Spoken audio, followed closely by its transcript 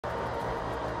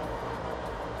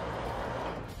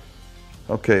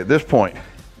Okay, at this point,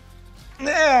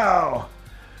 now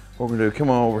what we're gonna do, come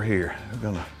on over here. We're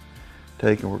gonna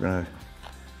take and we're gonna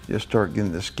just start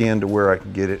getting the skin to where I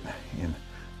can get it and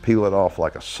peel it off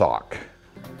like a sock.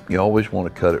 You always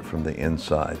want to cut it from the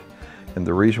inside. And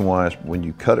the reason why is when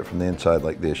you cut it from the inside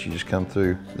like this, you just come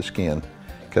through the skin,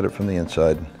 cut it from the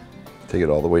inside, take it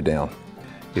all the way down.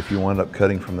 If you wind up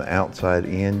cutting from the outside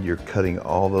in, you're cutting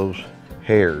all those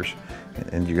hairs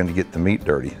and you're going to get the meat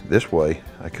dirty. This way,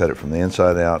 I cut it from the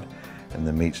inside out and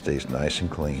the meat stays nice and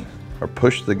clean. Or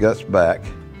push the guts back,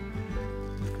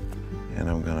 and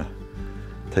I'm going to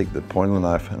take the point of the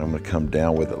knife and I'm going to come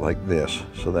down with it like this.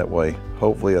 So that way,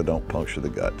 hopefully I don't puncture the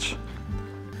guts.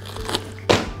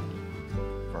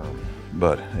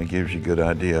 But it gives you a good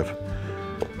idea of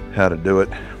how to do it.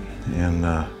 And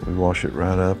we wash it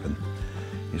right up and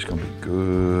it's going to be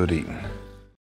good eating.